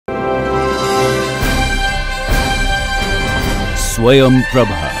Swayam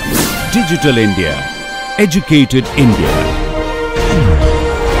Prabha. Digital India. Educated India.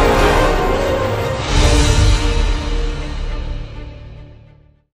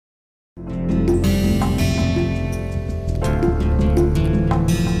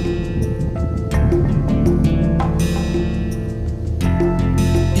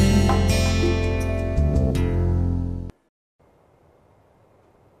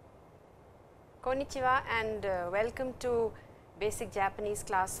 Konnichiwa and welcome to Basic Japanese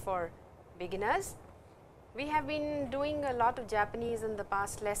class for beginners. We have been doing a lot of Japanese in the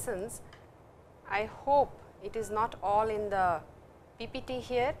past lessons. I hope it is not all in the PPT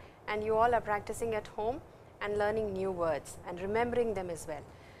here and you all are practicing at home and learning new words and remembering them as well.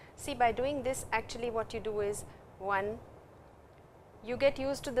 See, by doing this, actually what you do is, one, you get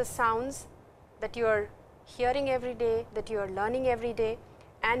used to the sounds that you are hearing every day, that you are learning every day,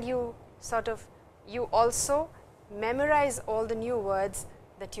 and you also memorize all the new words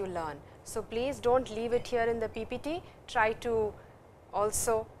that you learn. So, please do not leave it here in the PPT, try to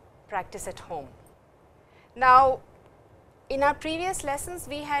also practice at home. Now, in our previous lessons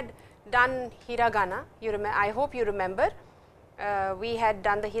we had done hiragana, I hope you remember. We had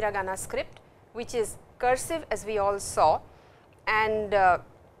done the hiragana script, which is cursive, as we all saw, and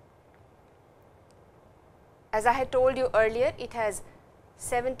as I had told you earlier, it has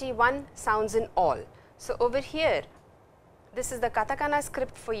 71 sounds in all. So, over here this is the katakana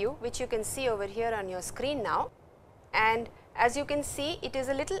script for you, which you can see over here on your screen now, and as you can see, it is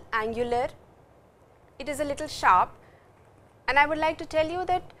a little angular, it is a little sharp, and I would like to tell you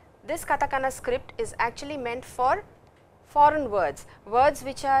that this katakana script is actually meant for foreign words, words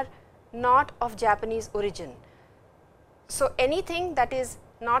which are not of Japanese origin. So, anything that is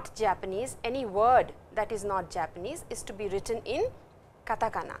not Japanese, any word that is not Japanese is to be written in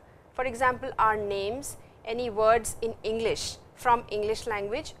katakana. For example, our names, any words in English from English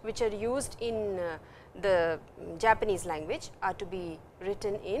language which are used in the Japanese language are to be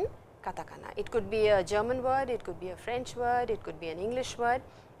written in katakana. It could be a German word, it could be a French word, it could be an English word,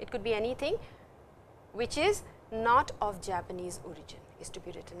 it could be anything which is not of Japanese origin is to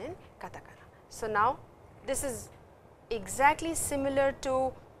be written in katakana. So, now this is exactly similar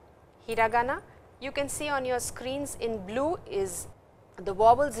to hiragana. You can see on your screens in blue is the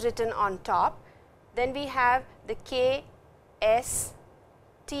vowels written on top, then we have the K, S,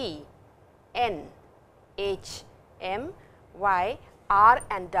 T, N, H, M, Y, R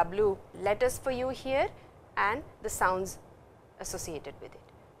and W letters for you here and the sounds associated with it.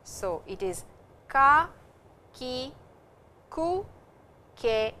 So, it is ka, ki, ku,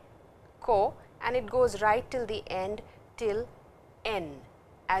 ke, ko, and it goes right till the end till N,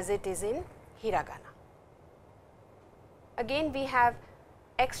 as it is in hiragana. Again we have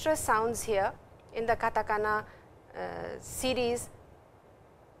extra sounds here in the katakana series,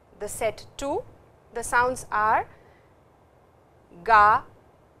 the set 2. The sounds are ga,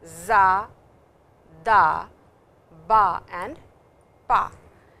 za, da, ba and pa.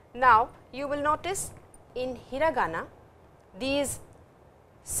 Now, you will notice in hiragana these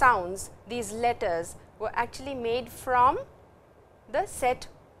sounds, these letters were actually made from the set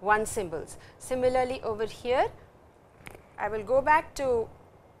 1 symbols. Similarly, over here I will go back to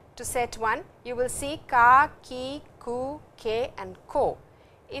set 1, you will see ka, ki, ku, ke and ko.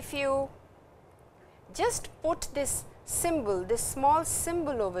 If you just put this symbol, this small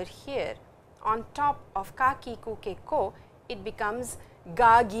symbol over here on top of ka, ki, ku, ke, ko, it becomes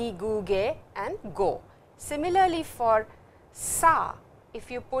ga, gi, gu, ge and go. Similarly, for sa,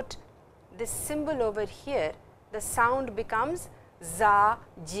 if you put this symbol over here, the sound becomes za,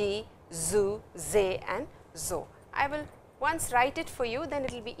 ji, zu, ze and zo. I will once write it for you, then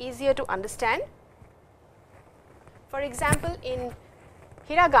it will be easier to understand. For example, in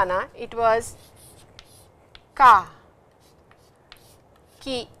hiragana it was ka,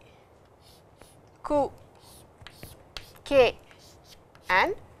 ki, ku, ke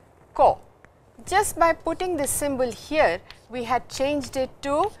and ko. Just by putting this symbol here, we had changed it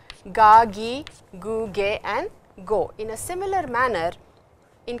to ga, gi, gu, ge and go. In a similar manner,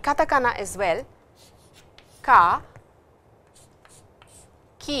 in katakana as well, ka,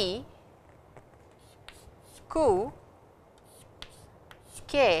 ki, ku,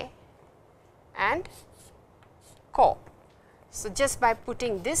 ke and ko. So, just by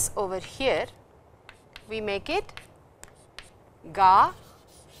putting this over here, we make it ga,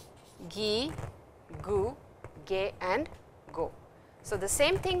 gi, gu, ge and go. So, the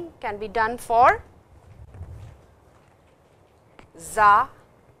same thing can be done for za,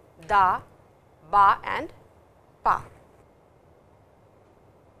 da, ba and pa.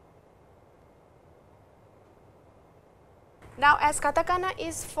 Now, as katakana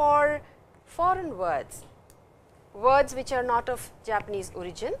is for foreign words, words which are not of Japanese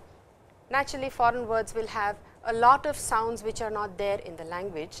origin, naturally foreign words will have a lot of sounds which are not there in the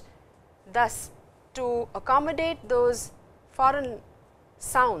language. Thus, to accommodate those foreign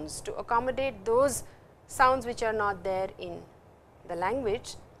sounds, to accommodate those sounds which are not there in the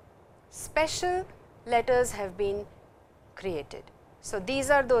language, special letters have been created. So, these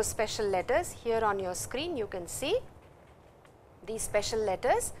are those special letters. Here on your screen you can see these special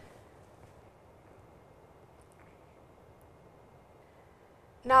letters.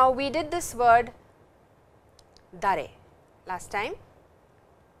 Now, we did this word dare last time.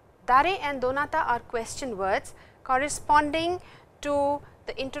 Dare and donata are question words corresponding to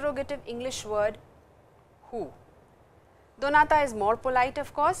the interrogative English word who. Donata is more polite,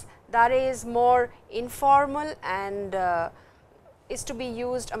 of course, dare is more informal and is to be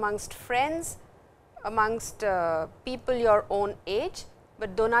used amongst friends, amongst people your own age,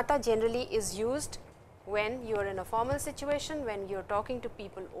 but donata generally is used when you are in a formal situation, when you are talking to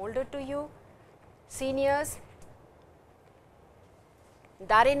people older to you, seniors.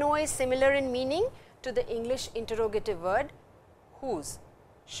 Dare no is similar in meaning to the English interrogative word whose,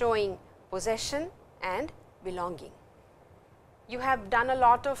 showing possession and belonging. You have done a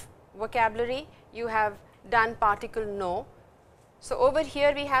lot of vocabulary, you have done particle no. So, over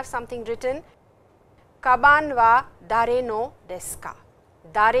here we have something written, kaban wa dare no desu ka.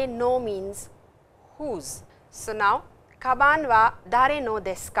 Dare no means whose. So, now kaban wa dare no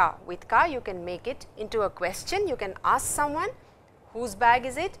desu ka, with ka you can make it into a question, you can ask someone whose bag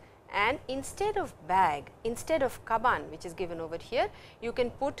is it, and instead of bag, instead of kaban which is given over here, you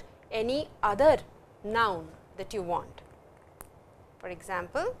can put any other noun that you want. For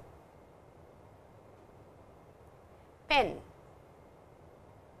example, pen,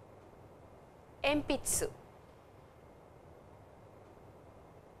 empitsu,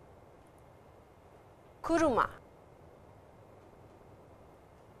 kuruma,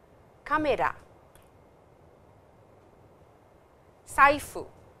 camera, saifu,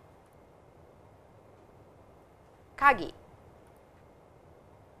 kagi.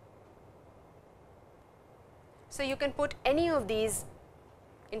 So, you can put any of these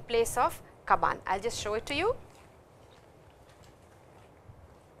in place of kaban. I will just show it to you.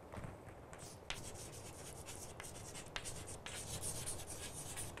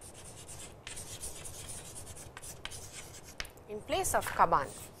 In place of kaban,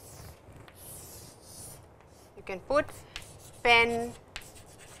 you can put pen,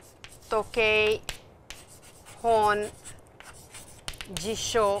 tokei, hon,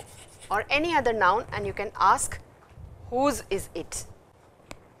 jisho or any other noun, and you can ask whose is it.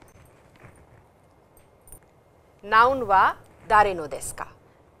 Noun wa dare no desu ka.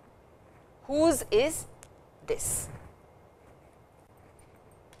 Whose is this?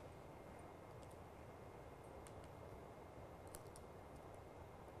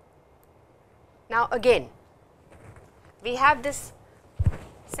 Now, again we have this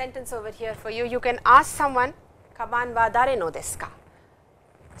sentence over here for you. You can ask someone kaban wa dare no desu ka.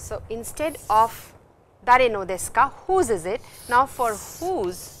 So, instead of dare no desu ka, whose is it? Now, for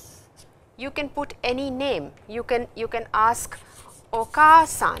whose you can put any name. You can ask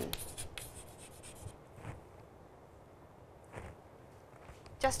oka-san.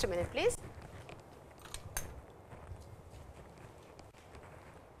 Just a minute, please.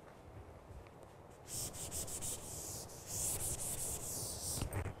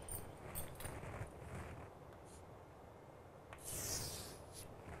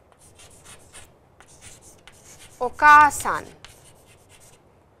 Oka-san,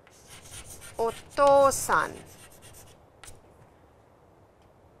 oto-san,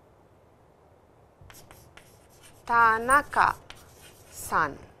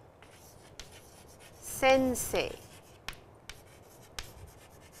 Tanaka-san, sensei.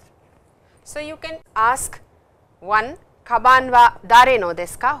 So, you can ask one, kaban wa dare no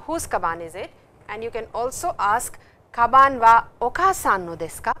desu ka, whose kaban is it, and you can also ask kaban wa oka-san no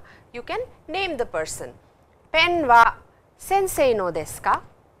desu ka, you can name the person. Pen wa sensei no desu ka,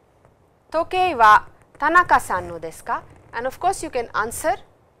 tokei wa Tanaka-san no desu ka, and of course, you can answer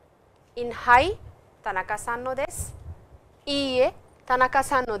in hai, Tanaka-san no desu, iie,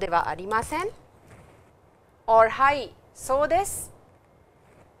 Tanaka-san no de wa arimasen, or hai, so desu,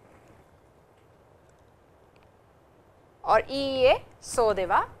 or iie, so de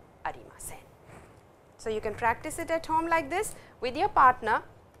wa arimasen. So, you can practice it at home like this with your partner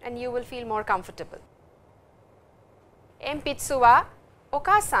and you will feel more comfortable. Empitsu wa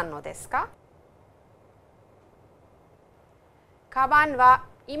oka-san no desu ka? Kaban wa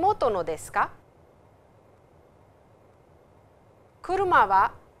imoto no desu ka? Kuruma wa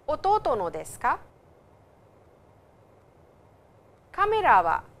ototo no desu ka? Kamera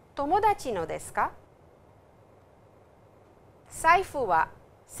wa tomodachi no desu ka? Saifu wa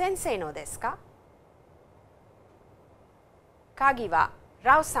sensei no desu ka? Kagi wa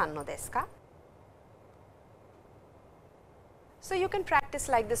Rao-san no desu ka? So, you can practice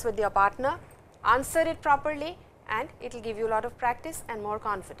like this with your partner, answer it properly, and it will give you a lot of practice and more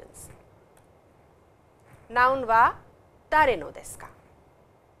confidence. Noun wa dare no desu ka?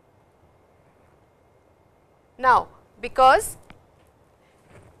 Now, because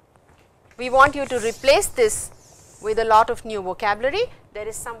we want you to replace this with a lot of new vocabulary, there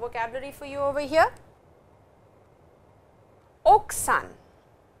is some vocabulary for you over here. Okusan,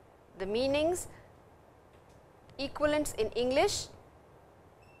 the meanings equivalents in English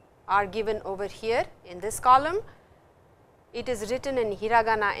are given over here in this column. It is written in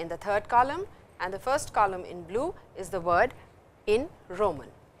hiragana in the third column, and the first column in blue is the word in Roman.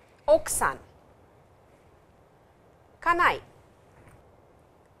 Okusan, kanai,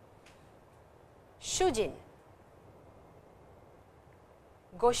 shujin,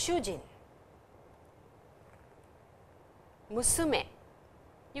 goshujin, musume.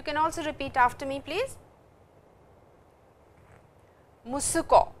 You can also repeat after me, please.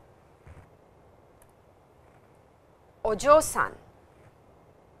 Musuko, ojo-san,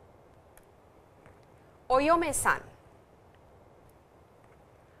 oyome-san,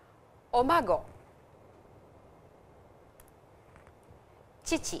 omago,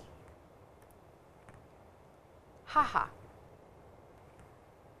 chichi, haha,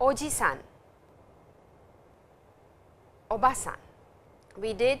 oji-san, oba-san.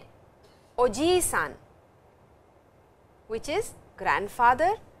 We did oji-san, which is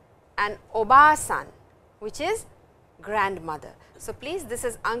grandfather, and oba-san, which is grandmother. So, please, this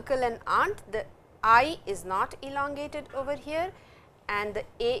is uncle and aunt. The I is not elongated over here, and the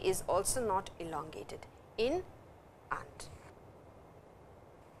A is also not elongated in aunt.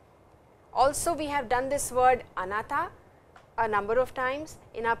 Also, we have done this word anata a number of times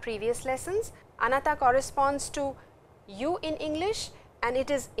in our previous lessons. Anata corresponds to you in English, and it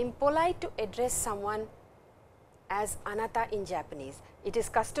is impolite to address someone as anata in Japanese. It is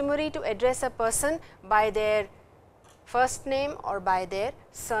customary to address a person by their first name or by their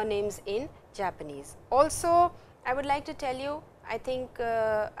surnames in Japanese. Also, I would like to tell you, I think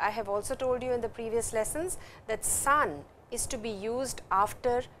I have also told you in the previous lessons that san is to be used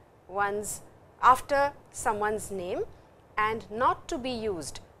after someone's name and not to be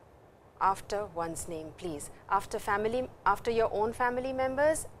used after one's name, please. After your own family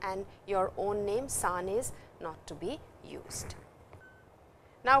members and your own name, san is not to be used.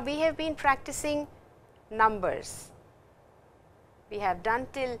 Now, we have been practicing numbers. We have done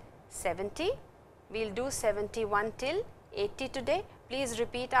till 70, we will do 71 till 80 today. Please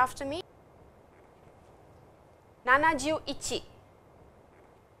repeat after me. 71, 72, 73,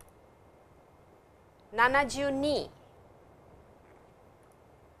 74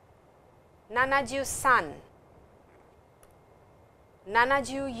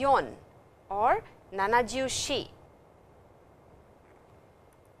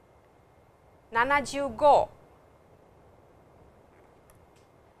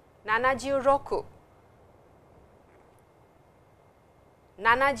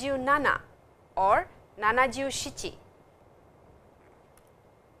 or 74, 75, 76, 77 or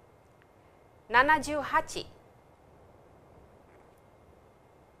 77,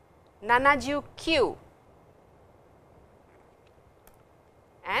 78, 79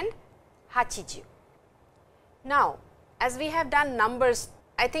 and 80. Now, as we have done numbers,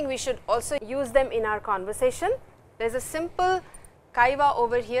 I think we should also use them in our conversation. There is a simple kaiwa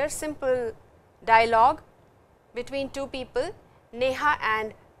over here, simple dialogue between two people, Neha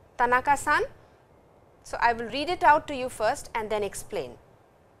and Tanaka-san. So, I will read it out to you first and then explain.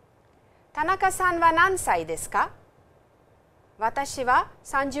 Tanaka-san wa nan sai desu ka? Watashi wa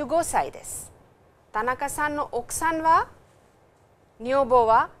 35 sai desu. Tanaka-san no okusan wa nyobo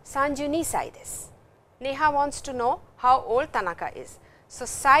wa 32 sai desu. Neha wants to know how old Tanaka is. So,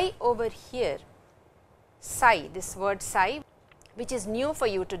 sai over here, sai, this word sai, which is new for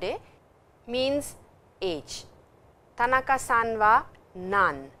you today, means age. Tanaka-san wa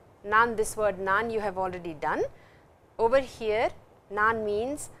nan. Nan, this word nan you have already done. Over here, nan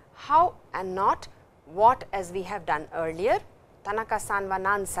means how and not what, as we have done earlier. Tanaka-san wa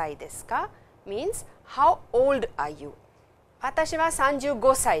nan sai desu ka means how old are you. Watashi wa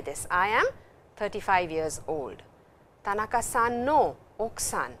 35 sai desu. I am 35 years old. Tanaka-san no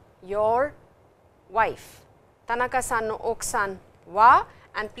okusan, your wife. Tanaka-san no okusan wa,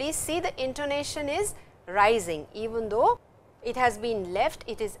 and please see the intonation is rising, even though it has been left,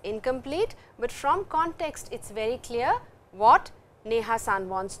 it is incomplete, but from context it is very clear what Neha-san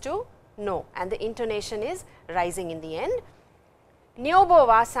wants to know, and the intonation is rising in the end. Nyobo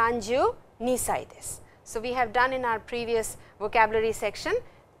wa 32 sai desu. So, we have done in our previous vocabulary section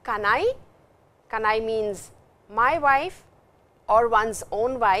kanai. Kanai means my wife or one's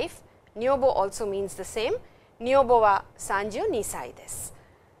own wife. Nyobo also means the same. Nyobo wa 32 sai desu.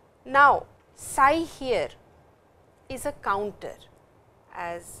 Now, sai here is a counter,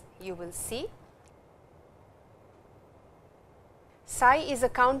 as you will see. Sai is a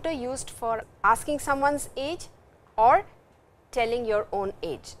counter used for asking someone's age or telling your own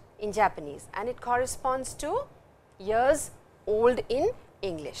age in Japanese, and it corresponds to years old in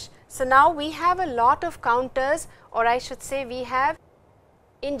English. So, now we have a lot of counters, or I should say we have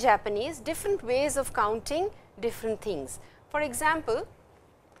in Japanese different ways of counting different things. For example,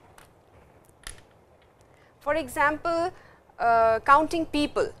 counting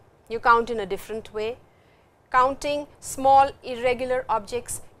people, you count in a different way. Counting small irregular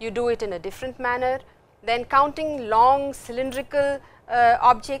objects, you do it in a different manner. Then counting long cylindrical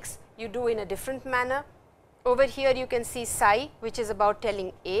objects, you do in a different manner. Over here you can see sai, which is about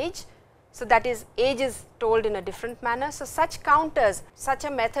telling age. So, that is age is told in a different manner. So, such counters, such a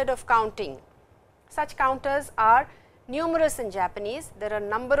method of counting, such counters are numerous in Japanese. There are a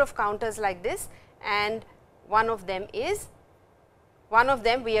number of counters like this, and one of them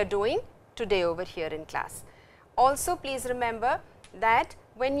we are doing today over here in class. Also, please remember that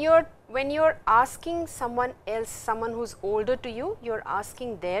when you're asking someone else, someone who is older to you, you are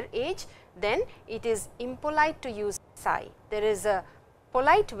asking their age, then it is impolite to use sai. There is a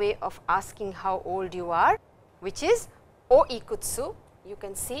polite way of asking how old you are, which is oikutsu. You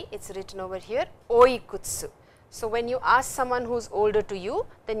can see it is written over here, oikutsu. So, when you ask someone who is older to you,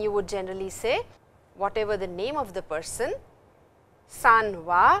 then you would generally say whatever the name of the person, san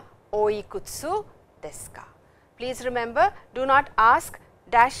wa oikutsu desu ka. Please remember, do not ask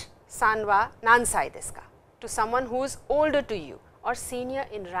dash san wa nansai desu ka to someone who is older to you or senior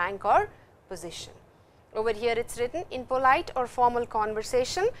in rank or position. Over here it is written, in polite or formal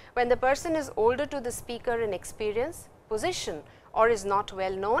conversation, when the person is older to the speaker in experience, position or is not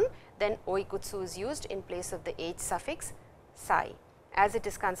well known, then oikutsu is used in place of the age suffix sai, as it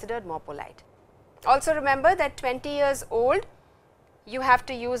is considered more polite. Also remember that 20 years old, you have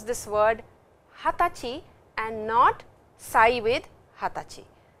to use this word hatachi and not sai with hatachi.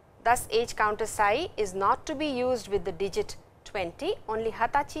 Thus, age counter sai is not to be used with the digit 20, only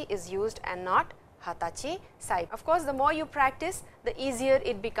hatachi is used and not hatachi sai. Of course, the more you practice, the easier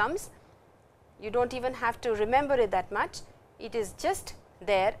it becomes. You do not even have to remember it that much, it is just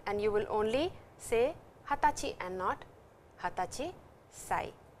there, and you will only say hatachi and not hatachi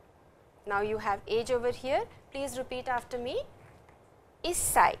sai. Now, you have age over here, please repeat after me,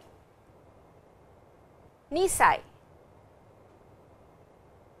 issai, nisai,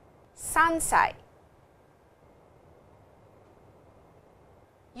 sansai,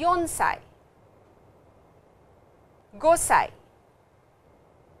 yonsai, gosai,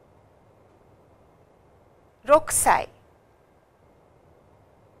 rokusai,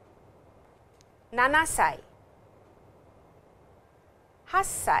 nanasai,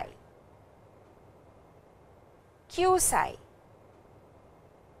 hassai, 9歳、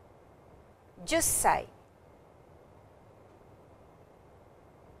10歳、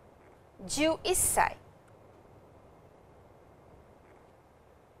11歳、12歳、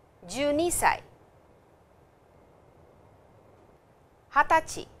20歳、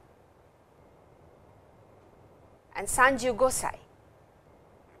and 35歳.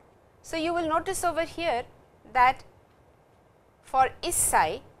 So, you will notice over here that for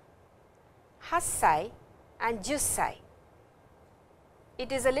issai, hassai and 10歳,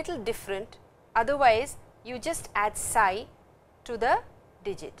 it is a little different, otherwise you just add sai to the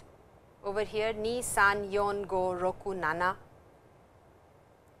digit. Over here 2, 3, 4, 5, 6,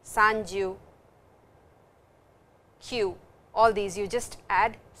 7, 30, Q, all these you just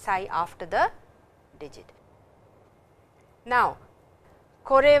add sai after the digit. Now,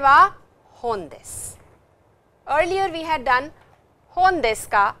 これは本です. Earlier we had done 本です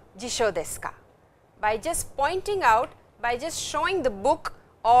か、辞書ですか. By just pointing out, by just showing the book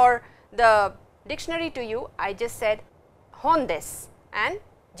or the dictionary to you, I just said 本です and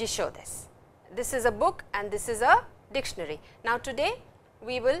辞書です. This is a book and this is a dictionary. Now, today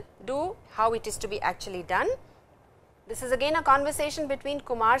we will do how it is to be actually done. This is again a conversation between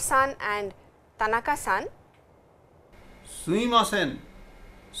Kumar-san and Tanaka-san. すいません、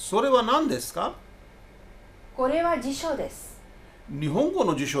それは何ですか？これは辞書です。日本語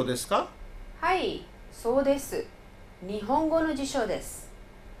の辞書ですか？はい、そうです。日本語の辞書です。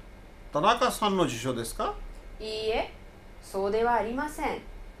田中さんの辞書ですか？いいえ、そうではありません。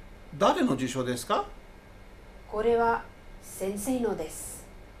誰の辞書ですか？これは先生のです。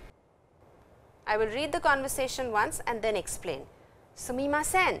I will read the conversation once and then explain. すみま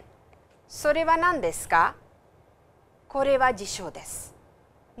せん。それは何ですか？これは辞書です。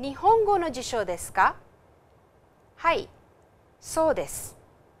日本語の辞書ですか？はい、そうです。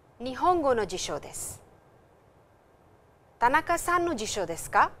日本語の辞書です。田中さんの辞書です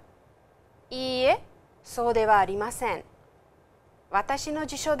か？いいえ、そうではありません。私の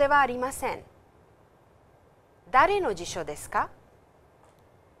辞書ではありません。誰の辞書ですか？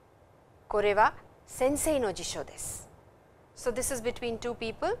これは先生の辞書です。So this is between two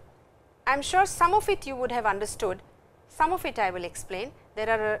people. I am sure some of it you would have understood. Some of it I will explain. There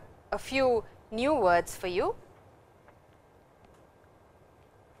are a few new words for you.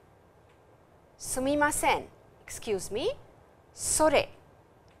 すみません。Excuse me. それ。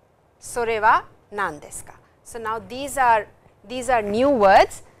それは何ですか？ So now these are new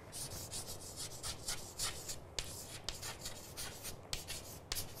words.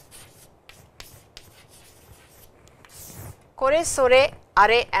 Kore, sore,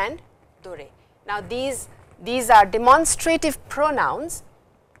 are and dore. Now these are demonstrative pronouns.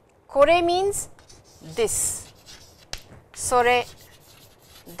 Kore means this, sore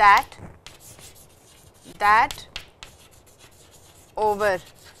that, over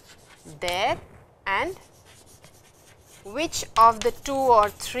there, and which of the two or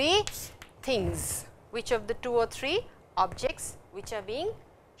three things, which of the two or three objects which are being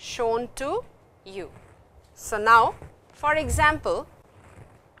shown to you. So now, for example,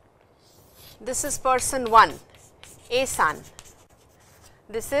 this is person 1, A-san.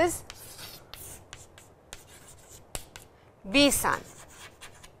 This is B-san,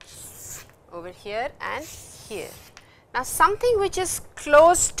 over here and here. Now, something which is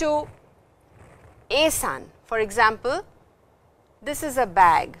close to A-san, for example, this is a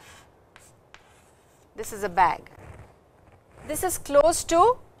bag. This is a bag. This is close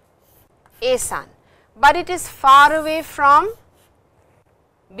to A-san, but it is far away from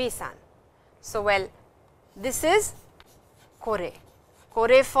B-san. So, well, this is kore,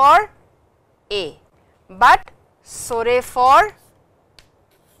 kore for A, but sore for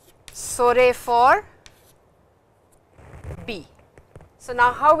B. So,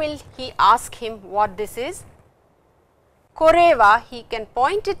 now how will he ask him what this is? Kore wa, he can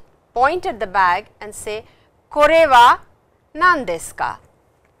point at the bag and say, kore wa nan desu ka?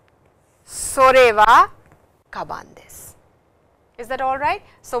 Sore wa kaban desu. Is that all right?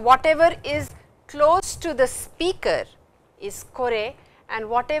 So, whatever is close to the speaker is kore, and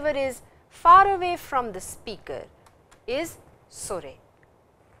whatever is far away from the speaker is sore.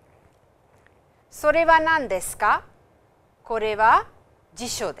 Sore wa nan desu ka? Kore wa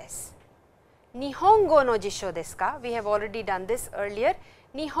jisho desu. Nihongo no jisho desu ka? We have already done this earlier.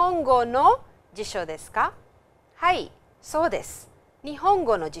 Nihongo no jisho desu ka? Hai, so desu.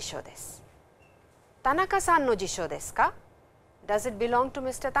 Nihongo no jisho desu. Tanaka-san no jisho desu ka? Does it belong to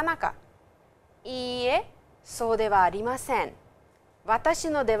Mr. Tanaka? Iie, so de wa arimasen.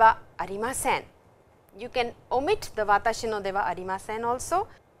 Watashi no de wa arimasen. You can omit the watashi no de wa arimasen also,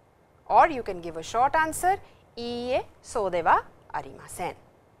 or you can give a short answer. Iie, so de wa arimasen.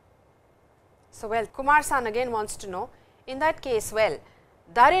 So, well, Kumar-san again wants to know, in that case, well,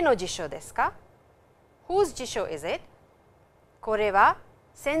 dare no jisho desu ka? Whose jisho is it? Kore wa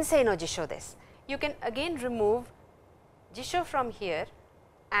sensei no jisho desu. You can again remove jisho from here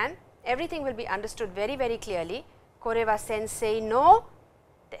and everything will be understood very, very clearly. Kore wa sensei no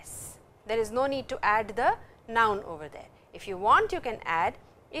desu. There is no need to add the noun over there. If you want, you can add.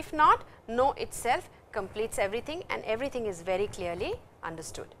 If not, no itself completes everything and everything is very clearly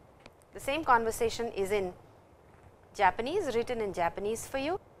understood. The same conversation is in Japanese, written in Japanese for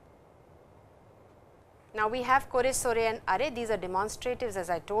you. Now, we have kore, sore and are. These are demonstratives, as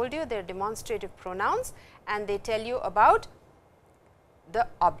I told you, they are demonstrative pronouns and they tell you about the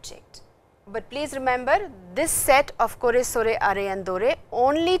object. But please remember, this set of kore, sore, are and dore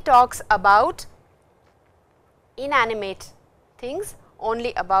only talks about inanimate things,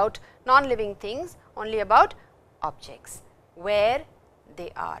 only about non-living things, only about objects, where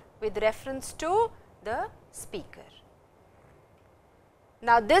they are with reference to the speaker.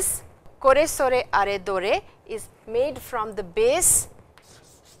 Now, this kore, sore, are, dore is made from the base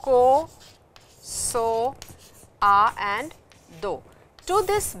ko, so, a and do. To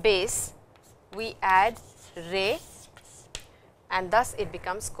this base we add re and thus it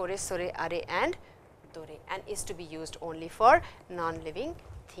becomes kore, sore, are and dore and is to be used only for non-living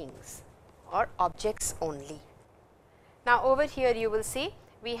things or objects only. Now, over here you will see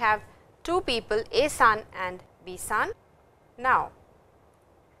we have two people, A-san and B-san. Now,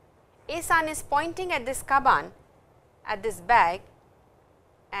 A-san is pointing at this kaban, at this bag,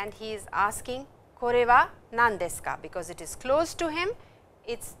 and he is asking, kore wa nan desu ka? Because it is close to him,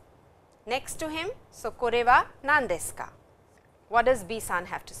 it is next to him. So, kore wa nan desu ka? What does B-san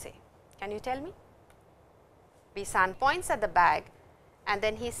have to say? Can you tell me? B-san points at the bag and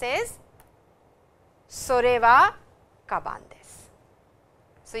then he says, sore wa kaban desu.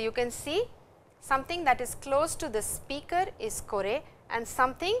 So, you can see something that is close to the speaker is kore and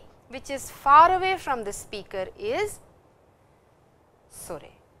something which is far away from the speaker is sore.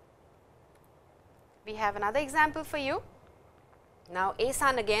 We have another example for you. Now,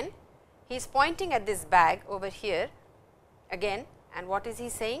 A-san again, he is pointing at this bag over here again, and what is he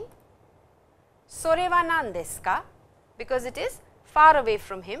saying? Sore wa nan desu ka? Because it is far away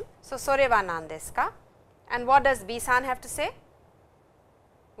from him. So, sore wa nan desu ka? And what does B-san have to say?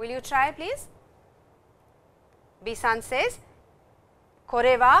 Will you try please? B-san says,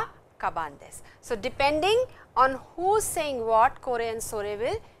 kore wa kaban desu. So, depending on who is saying what, kore and sore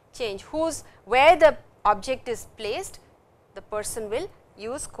will change. Where the object is placed, the person will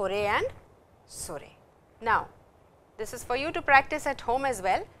use kore and sore. Now, this is for you to practice at home as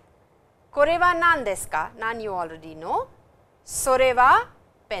well. Kore wa nan desu ka? Nan you already know. Sore wa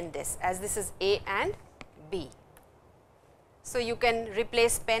pen desu, as this is A and B. So, you can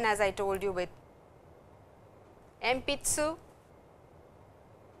replace pen as I told you with empitsu,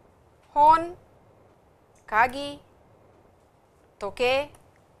 hon, kagi, toke,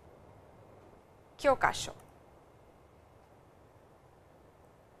 kyokasho.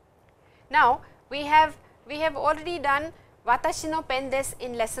 Now, we have already done watashi no pen desu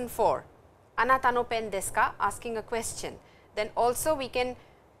in lesson 4, anata no pen desu ka, asking a question. Then also we can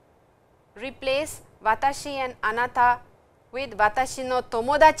replace watashi and anata with watashi no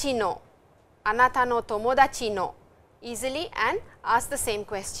tomodachi no, anata no tomodachi no easily and ask the same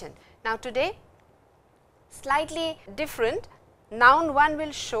question. Now, today slightly different, noun 1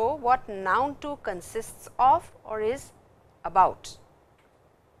 will show what noun 2 consists of or is about,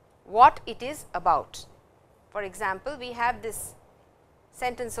 what it is about. For example, we have this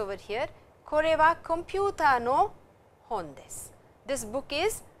sentence over here, kore wa computer no hon desu. This book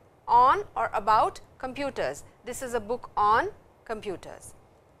is on or about computers. This is a book on computers.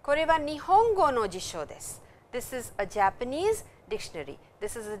 Kore wa nihongo no jisho desu. This is a Japanese dictionary.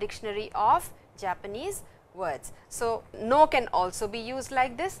 This is a dictionary of Japanese words. So, no can also be used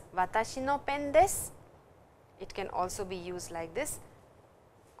like this, watashi no pen desu. It can also be used like this,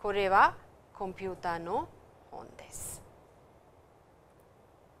 kore wa computer no hon desu.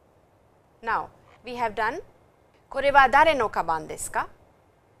 Now, we have done kore wa dare no kaban desu ka?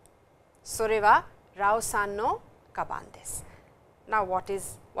 Sore wa Rao-san no kaban desu. Now,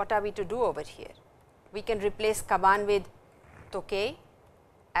 what are we to do over here? We can replace kaban with toke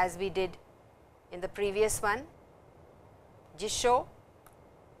as we did in the previous one, jisho,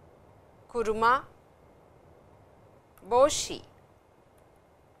 kuruma, boshi,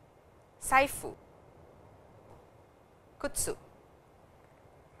 saifu, kutsu.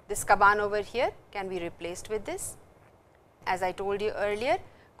 This kaban over here can be replaced with this. As I told you earlier,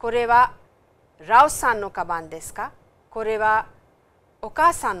 kore wa Rao-san no kaban desu ka? Kore wa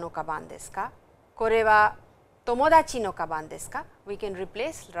oka-san no kaban desu ka? Kore wa tomodachi no kaban desu ka? We can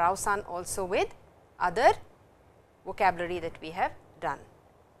replace Rao-san also with other vocabulary that we have done.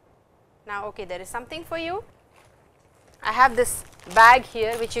 Now, okay, there is something for you. I have this bag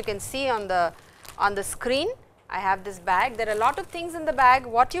here which you can see on the screen. I have this bag. There are a lot of things in the bag.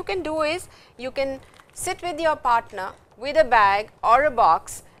 What you can do is you can sit with your partner with a bag or a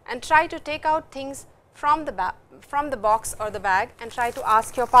box and try to take out things from the box or the bag and try to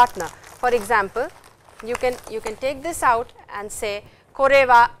ask your partner. For example, you can take this out and say kore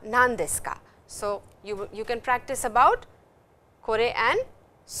wa nan desu ka? So, you can practice about kore and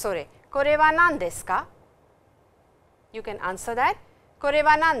sore. Kore wa nan desu ka? You can answer that. Kore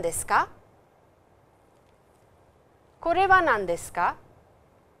wa nan desu ka? Kore wa nan desu ka?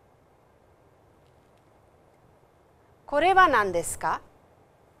 Kore wa nan desu ka?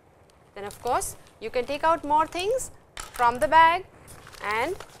 Then of course, you can take out more things from the bag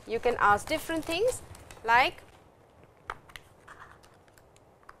and you can ask different things like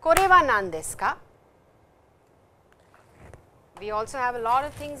kore wa nan desu ka? We also have a lot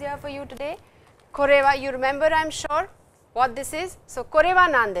of things here for you today. Kore wa, you remember I am sure what this is. So, kore wa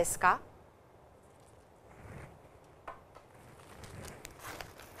nan desu ka?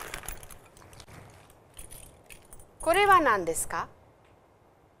 Kore wa nan desu ka?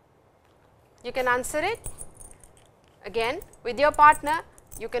 You can answer it. Again, with your partner,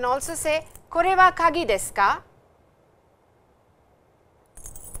 you can also say, kore wa kagi desu ka?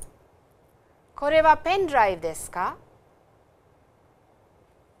 Kore wa pen drive desu ka?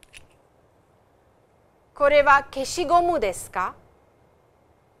 Kore wa keshigomu desu ka?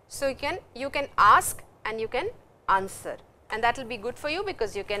 So, you can ask and you can answer, and that will be good for you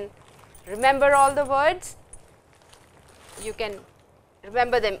because you can remember all the words, you can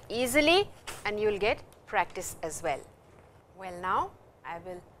remember them easily, and you will get practice as well. Well, now I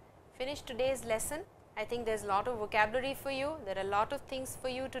will finish today's lesson. I think there is a lot of vocabulary for you, there are a lot of things for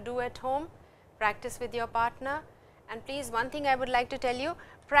you to do at home, practice with your partner, and please, one thing I would like to tell you,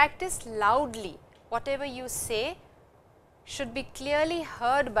 practice loudly. Whatever you say should be clearly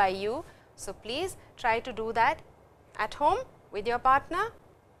heard by you. So, please try to do that at home with your partner.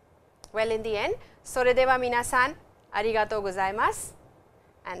 Well, in the end, soredewa minasan, arigatou gozaimasu,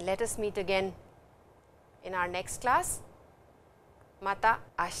 and let us meet again in our next class. Mata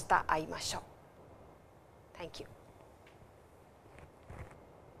ashita aimashou. Thank you.